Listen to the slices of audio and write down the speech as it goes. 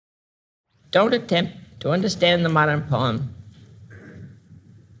Don't attempt to understand the modern poem.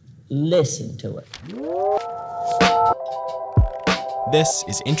 Listen to it. This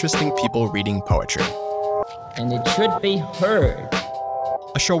is Interesting People Reading Poetry. And it should be heard.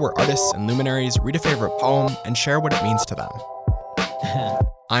 A show where artists and luminaries read a favorite poem and share what it means to them.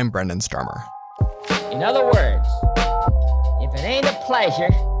 I'm Brendan Starmer. In other words, if it ain't a pleasure,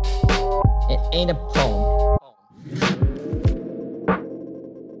 it ain't a poem.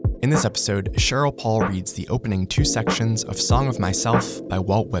 In this episode, Cheryl Paul reads the opening 2 sections of Song of Myself by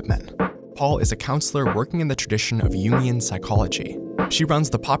Walt Whitman. Paul is a counselor working in the tradition of Jungian psychology. She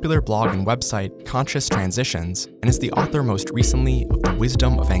runs the popular blog and website Conscious Transitions and is the author most recently of The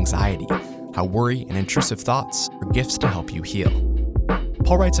Wisdom of Anxiety, How Worry and Intrusive Thoughts Are Gifts to Help You Heal.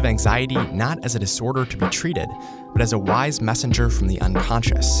 Paul writes of anxiety not as a disorder to be treated, but as a wise messenger from the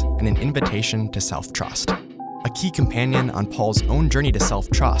unconscious and an invitation to self-trust. A key companion on Paul's own journey to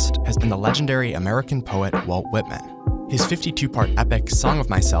self-trust has been the legendary American poet Walt Whitman. His 52-part epic Song of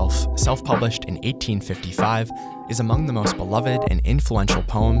Myself, self-published in 1855, is among the most beloved and influential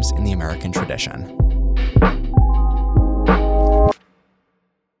poems in the American tradition.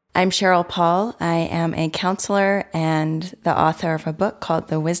 I'm Cheryl Paul. I am a counselor and the author of a book called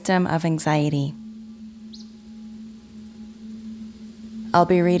The Wisdom of Anxiety. I'll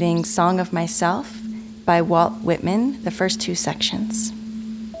be reading Song of Myself by Walt Whitman, the first 2 sections.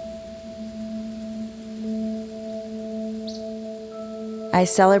 I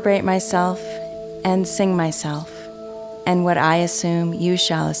celebrate myself and sing myself, and what I assume you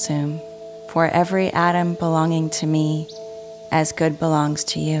shall assume, for every atom belonging to me as good belongs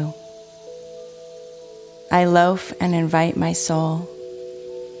to you. I loaf and invite my soul.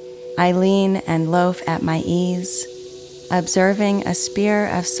 I lean and loaf at my ease, observing a spear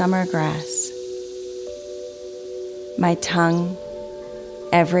of summer grass. My tongue,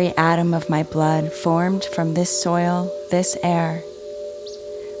 every atom of my blood formed from this soil, this air,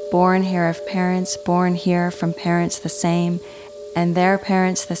 born here of parents, born here from parents the same, and their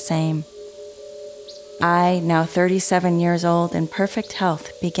parents the same. I, now 37 years old in perfect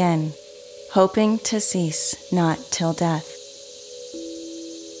health, begin, hoping to cease not till death.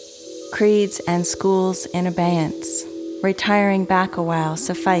 Creeds and schools in abeyance, retiring back a while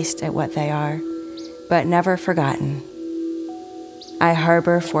sufficed at what they are, but never forgotten. I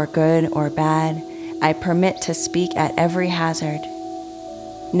harbor for good or bad, I permit to speak at every hazard.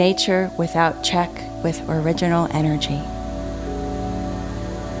 Nature without check with original energy.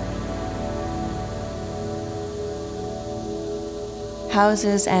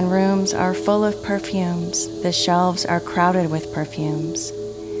 Houses and rooms are full of perfumes, the shelves are crowded with perfumes.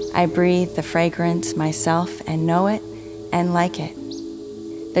 I breathe the fragrance myself and know it and like it.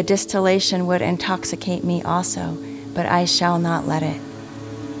 The distillation would intoxicate me also, but I shall not let it.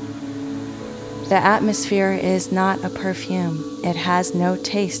 The atmosphere is not a perfume. It has no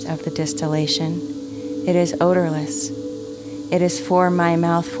taste of the distillation. It is odorless. It is for my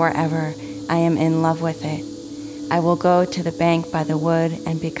mouth forever. I am in love with it. I will go to the bank by the wood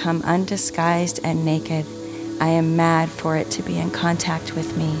and become undisguised and naked. I am mad for it to be in contact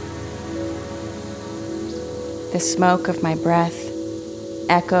with me. The smoke of my breath,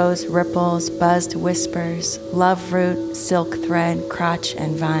 echoes, ripples, buzzed whispers, love root, silk thread, crotch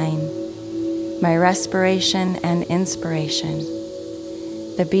and vine. My respiration and inspiration,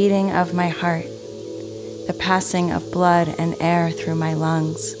 the beating of my heart, the passing of blood and air through my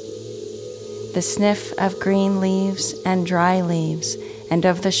lungs, the sniff of green leaves and dry leaves, and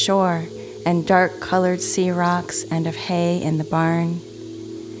of the shore and dark-colored sea rocks and of hay in the barn,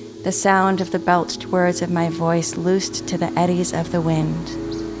 the sound of the belched words of my voice loosed to the eddies of the wind,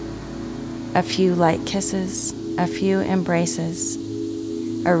 a few light kisses, a few embraces,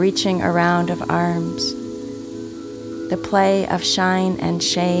 a reaching around of arms, the play of shine and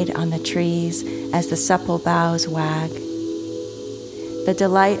shade on the trees as the supple boughs wag, the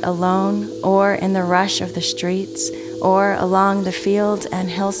delight alone or in the rush of the streets or along the fields and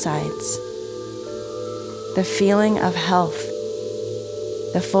hillsides, the feeling of health,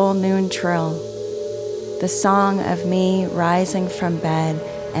 the full noon trill, the song of me rising from bed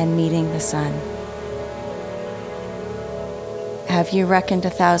and meeting the sun. Have you reckoned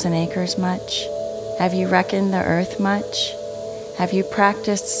 1,000 acres much? Have you reckoned the earth much? Have you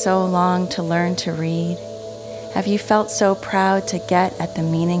practiced so long to learn to read? Have you felt so proud to get at the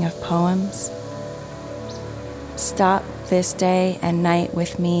meaning of poems? Stop this day and night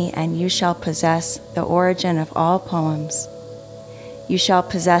with me, and you shall possess the origin of all poems. You shall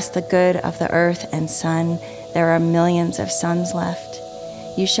possess the good of the earth and sun. There are millions of suns left.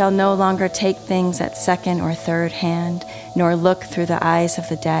 You shall no longer take things at second or third hand, nor look through the eyes of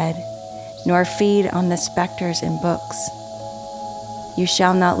the dead. nor feed on the specters in books. You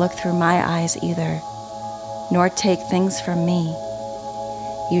shall not look through my eyes either, nor take things from me.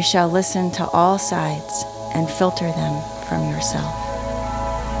 You shall listen to all sides and filter them from yourself.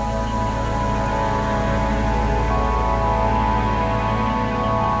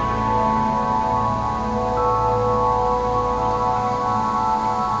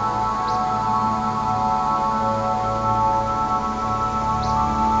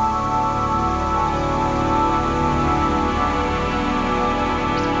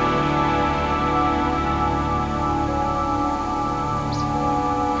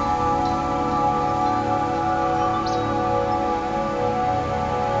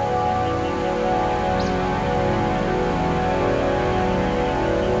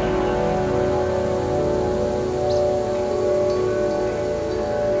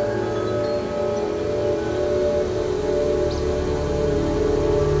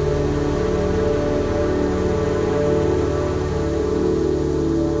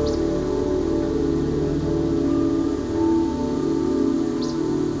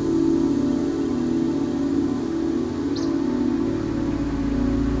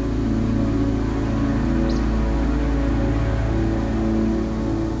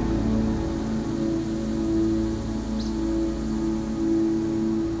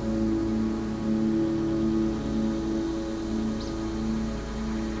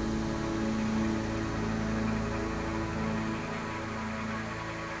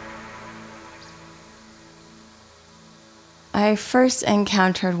 I first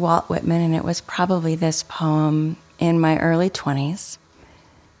encountered Walt Whitman, and it was probably this poem in my early 20s.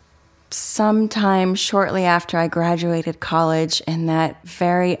 Sometime shortly after I graduated college, in that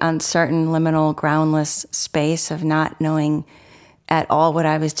very uncertain, liminal, groundless space of not knowing at all what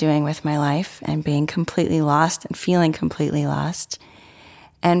I was doing with my life and being completely lost and feeling completely lost.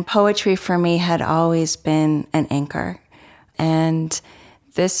 And poetry for me had always been an anchor. And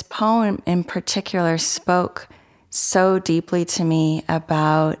this poem in particular spoke so deeply to me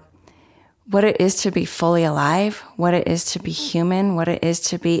about what it is to be fully alive, what it is to be human, what it is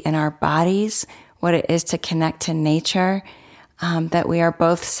to be in our bodies, what it is to connect to nature, that we are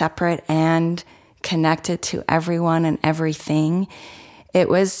both separate and connected to everyone and everything. It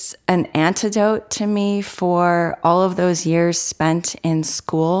was an antidote to me for all of those years spent in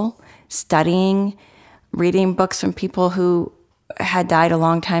school, studying, reading books from people who had died a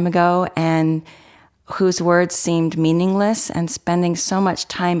long time ago and whose words seemed meaningless, and spending so much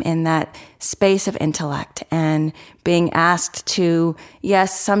time in that space of intellect and being asked to,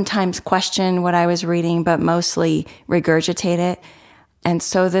 yes, sometimes question what I was reading, but mostly regurgitate it. And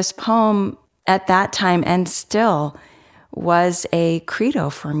so this poem at that time and still was a credo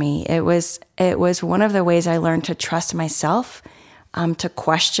for me. It was one of the ways I learned to trust myself, to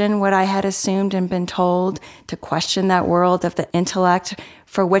question what I had assumed and been told, to question that world of the intellect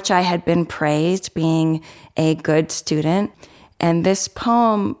for which I had been praised, being a good student. And this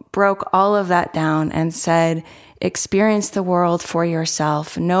poem broke all of that down and said, experience the world for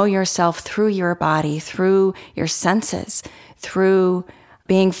yourself, know yourself through your body, through your senses, through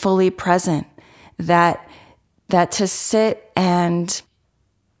being fully present, that to sit and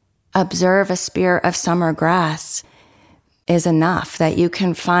observe a spear of summer grass is enough, that you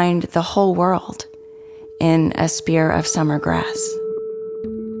can find the whole world in a spear of summer grass.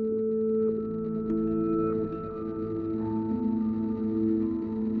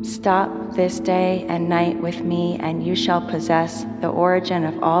 Stop this day and night with me, and you shall possess the origin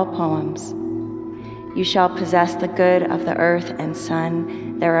of all poems. You shall possess the good of the earth and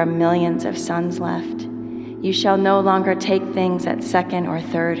sun. There are millions of suns left. You shall no longer take things at second or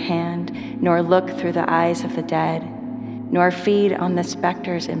third hand, nor look through the eyes of the dead, nor feed on the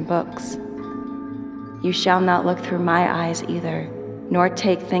specters in books. You shall not look through my eyes either, nor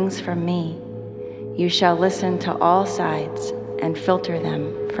take things from me. You shall listen to all sides and filter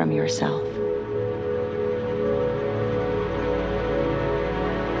them from yourself.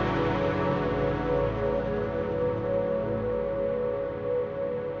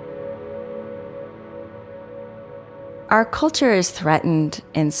 Our culture is threatened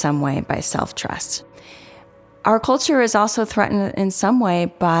in some way by self-trust. Our culture is also threatened in some way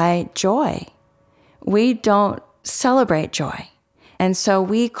by joy. We don't celebrate joy. And so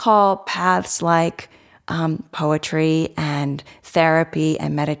we call paths like poetry and therapy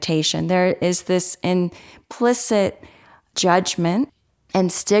and meditation, there is this implicit judgment and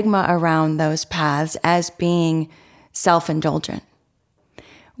stigma around those paths as being self-indulgent.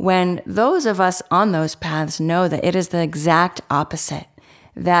 When those of us on those paths know that it is the exact opposite,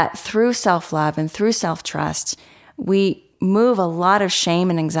 that through self-love and through self-trust, we move a lot of shame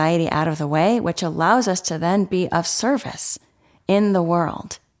and anxiety out of the way, which allows us to then be of service in the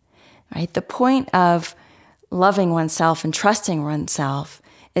world, right? The point of loving oneself and trusting oneself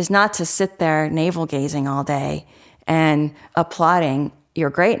is not to sit there navel-gazing all day and applauding your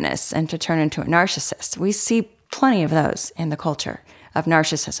greatness and to turn into a narcissist. We see plenty of those in the culture of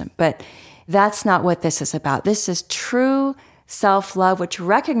narcissism, but that's not what this is about. This is true self-love, which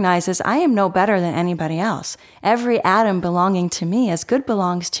recognizes I am no better than anybody else. Every atom belonging to me as good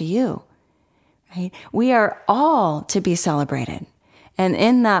belongs to you, right? We are all to be celebrated. And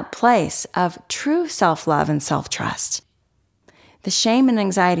in that place of true self-love and self-trust, the shame and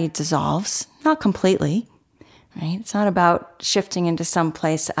anxiety dissolves, not completely, right? It's not about shifting into some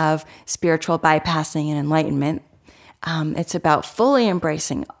place of spiritual bypassing and enlightenment. It's about fully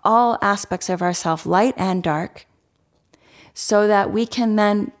embracing all aspects of ourself, light and dark, so that we can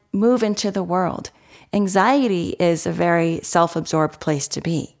then move into the world. Anxiety is a very self-absorbed place to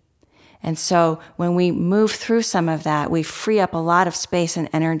be. And so when we move through some of that, we free up a lot of space and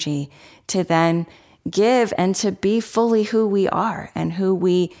energy to then give and to be fully who we are and who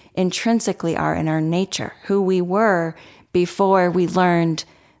we intrinsically are in our nature, who we were before we learned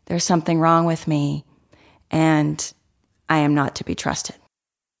there's something wrong with me and I am not to be trusted.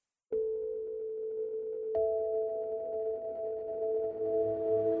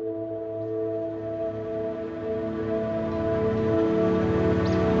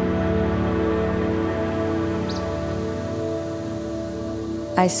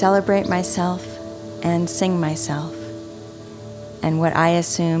 I celebrate myself and sing myself, and what I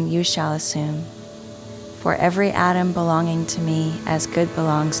assume you shall assume, for every atom belonging to me as good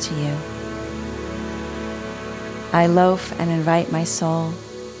belongs to you. I loaf and invite my soul.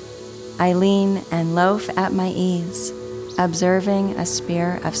 I lean and loaf at my ease, observing a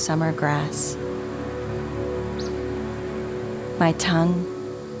spear of summer grass. My tongue,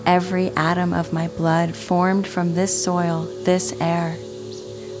 every atom of my blood formed from this soil, this air,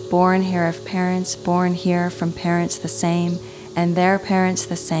 born here of parents, born here from parents the same, and their parents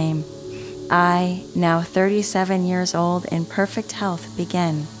the same. I, now 37 years old, in perfect health,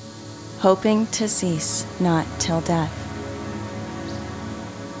 begin, hoping to cease not till death.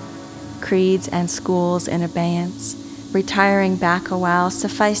 Creeds and schools in abeyance, retiring back a while,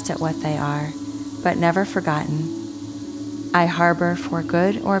 sufficed at what they are, but never forgotten. I harbor for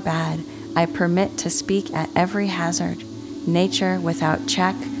good or bad, I permit to speak at every hazard, nature without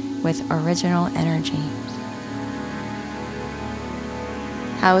check, with original energy.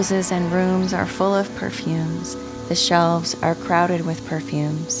 Houses and rooms are full of perfumes. The shelves are crowded with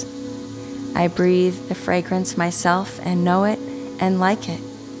perfumes. I breathe the fragrance myself and know it and like it.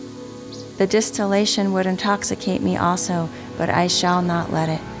 The distillation would intoxicate me also, but I shall not let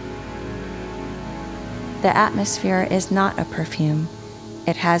it. The atmosphere is not a perfume.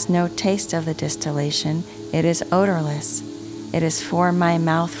 It has no taste of the distillation. It is odorless. It is for my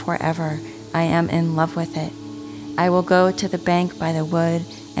mouth forever. I am in love with it. I will go to the bank by the wood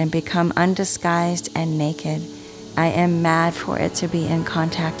and become undisguised and naked. I am mad for it to be in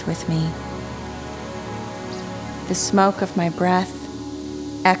contact with me. The smoke of my breath,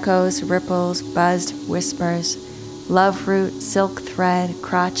 echoes, ripples, buzzed whispers, love root, silk thread,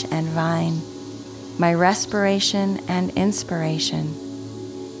 crotch and vine, my respiration and inspiration,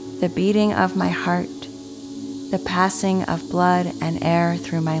 the beating of my heart, the passing of blood and air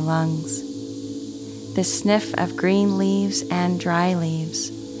through my lungs, the sniff of green leaves and dry leaves,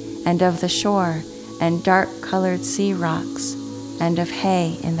 and of the shore and dark-colored sea rocks, and of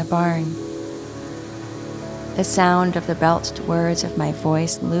hay in the barn, the sound of the belched words of my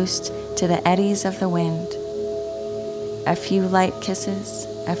voice loosed to the eddies of the wind, a few light kisses,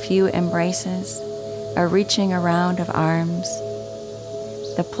 a few embraces, a reaching around of arms,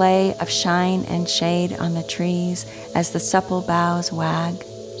 the play of shine and shade on the trees as the supple boughs wag,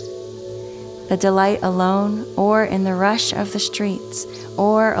 the delight alone or in the rush of the streets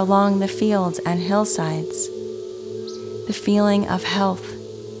or along the fields and hillsides, the feeling of health,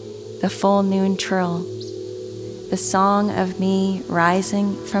 the full noon trill, the song of me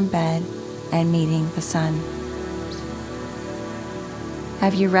rising from bed and meeting the sun.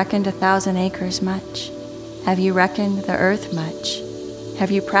 Have you reckoned 1,000 acres much? Have you reckoned the earth much?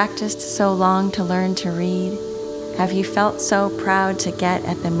 Have you practiced so long to learn to read? Have you felt so proud to get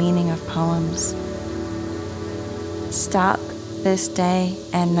at the meaning of poems? Stop this day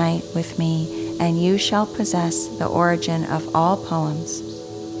and night with me, and you shall possess the origin of all poems.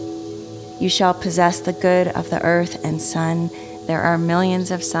 You shall possess the good of the earth and sun. There are millions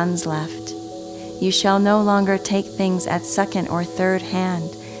of suns left. You shall no longer take things at second or third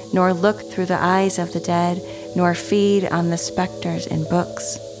hand, nor look through the eyes of the dead, nor feed on the specters in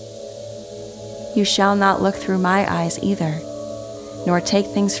books. You shall not look through my eyes either, nor take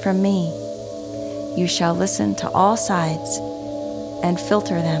things from me. You shall listen to all sides and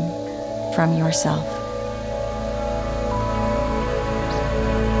filter them from yourself.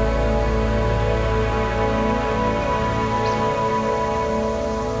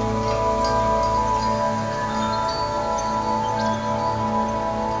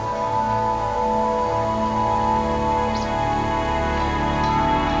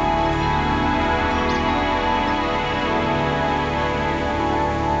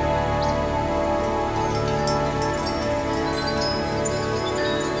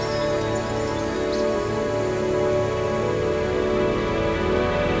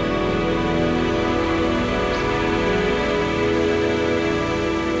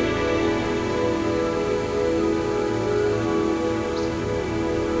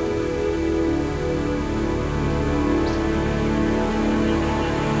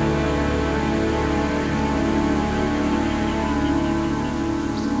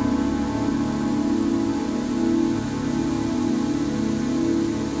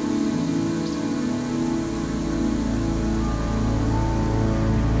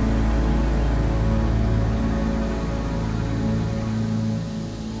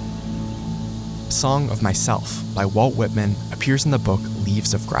 Song of Myself by Walt Whitman appears in the book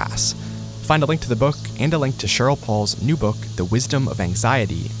Leaves of Grass. Find a link to the book and a link to Cheryl Paul's new book, The Wisdom of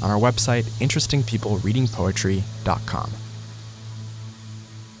Anxiety, on our website, interestingpeoplereadingpoetry.com.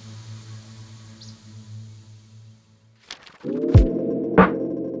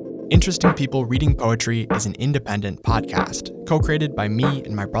 Interesting People Reading Poetry is an independent podcast, co-created by me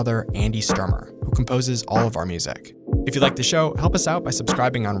and my brother Andy Sturmer, who composes all of our music. If you like the show, help us out by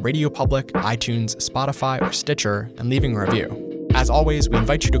subscribing on Radio Public, iTunes, Spotify, or Stitcher, and leaving a review. As always, we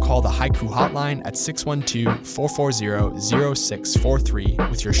invite you to call the Haiku Hotline at 612-440-0643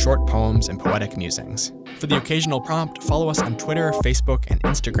 with your short poems and poetic musings. For the occasional prompt, follow us on Twitter, Facebook, and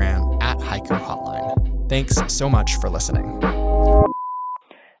Instagram at Haiku Hotline. Thanks so much for listening.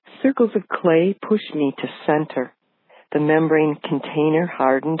 Circles of clay push me to center, the membrane container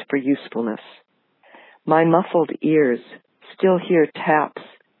hardened for usefulness. My muffled ears still hear taps,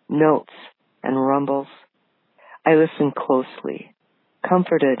 notes, and rumbles. I listen closely,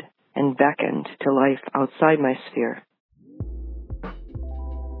 comforted and beckoned to life outside my sphere.